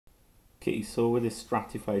Okay, so with this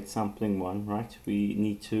stratified sampling one, right, we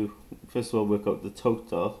need to first of all work out the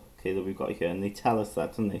total, okay, that we've got here, and they tell us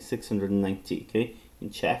that, don't they, 690, okay, you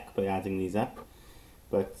can check by adding these up,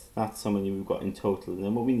 but that's how many we've got in total. And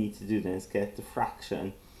then what we need to do then is get the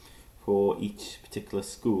fraction for each particular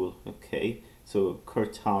school, okay. So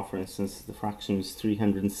Curtar, for instance, the fraction is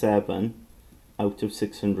 307 out of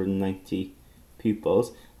 690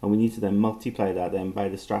 pupils, and we need to then multiply that then by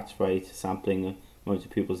the stratified sampling amount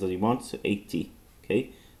of pupils that he wants, so 80.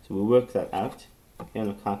 Okay, so we'll work that out. Okay, on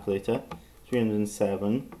a calculator,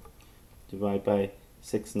 307 divided by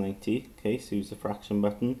 690. Okay, so use the fraction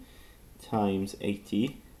button, times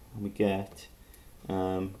 80, and we get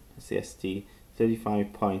CST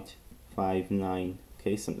 35.59.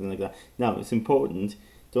 Okay, something like that. Now it's important,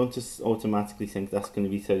 don't just automatically think that's going to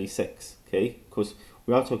be 36. Okay, because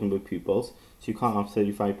we are talking about pupils, so you can't have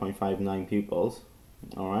 35.59 pupils.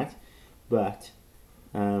 All right, but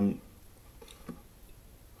you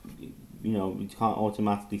know, we can't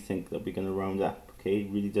automatically think that we're going to round up. Okay,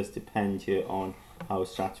 it really does depend here on how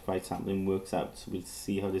stratified sampling works out. So we'll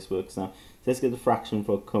see how this works now. So let's get the fraction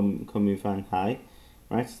for Cwm Wan High,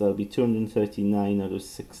 right? So that'll be 239 out of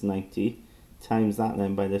 690, times that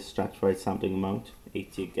then by the stratified sampling amount,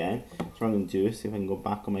 80 again. So what I'm going to do is see if I can go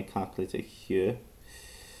back on my calculator here,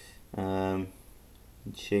 and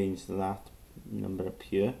change that number up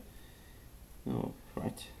here. Oh,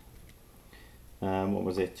 right. What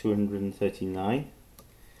was it? 239,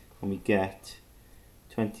 and we get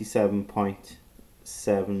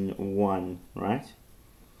 27.71, right?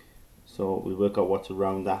 So we'll work out what to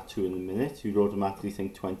round that to in a minute. You'd automatically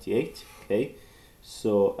think 28. Okay,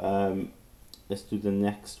 so let's do the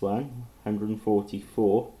next one.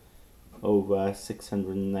 144 over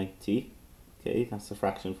 690. Okay, that's the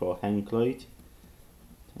fraction for Henclwyd,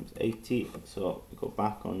 times 80. So we go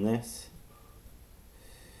back on this.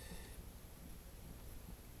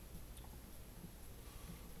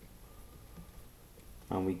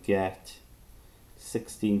 And we get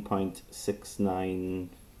 16.69,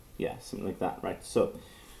 yeah, something like that, right? So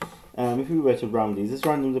if we were to round these, let's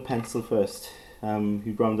round them with a pencil first.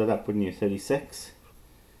 You'd round that up, wouldn't you? 36.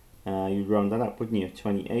 You'd round that up, wouldn't you?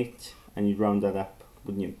 28. And you'd round that up,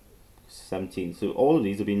 wouldn't you? 17. So all of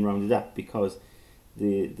these have been rounded up because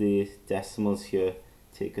the decimals here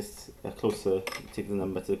take us closer, take the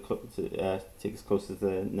number to take us closer to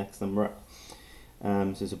the next number up.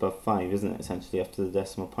 So it's above 5, isn't it, essentially, after the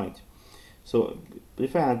decimal point. So, but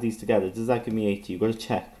if I add these together, does that give me 80? You've got to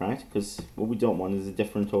check, right? Because what we don't want is a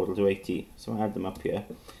different total to 80. So I add them up here.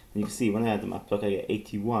 And you can see when I add them up, look, I get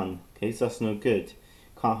 81. Okay, so that's no good.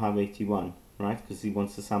 Can't have 81, right? Because he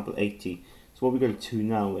wants to sample 80. So what we've got to do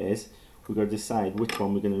now is, we've got to decide which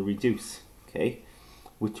one we're going to reduce. Okay,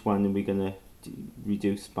 which one are we going to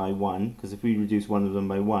reduce by 1? Because if we reduce one of them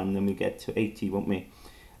by 1, then we get to 80, won't we?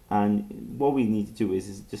 And what we need to do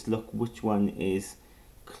is just look which one is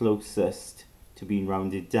closest to being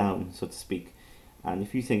rounded down, so to speak. And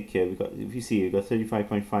if you think here, if you see, we've got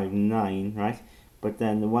 35.59, right? But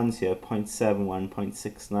then the ones here, 0.71,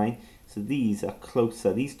 0.69. So these are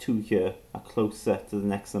closer. These two here are closer to the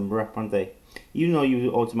next number up, aren't they? Even though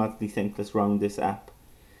you automatically think, let's round this up.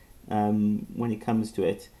 When it comes to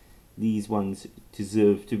it, these ones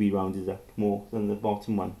deserve to be rounded up more than the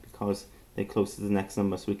bottom one because they're close to the next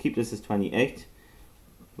number. So we'll keep this as 28,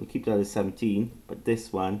 we'll keep that as 17, but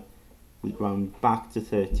this one we round back to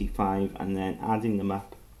 35, and then adding them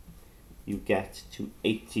up you get to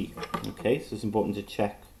 80. Okay, so it's important to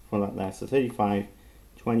check for that there. So 35,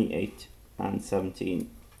 28 and 17.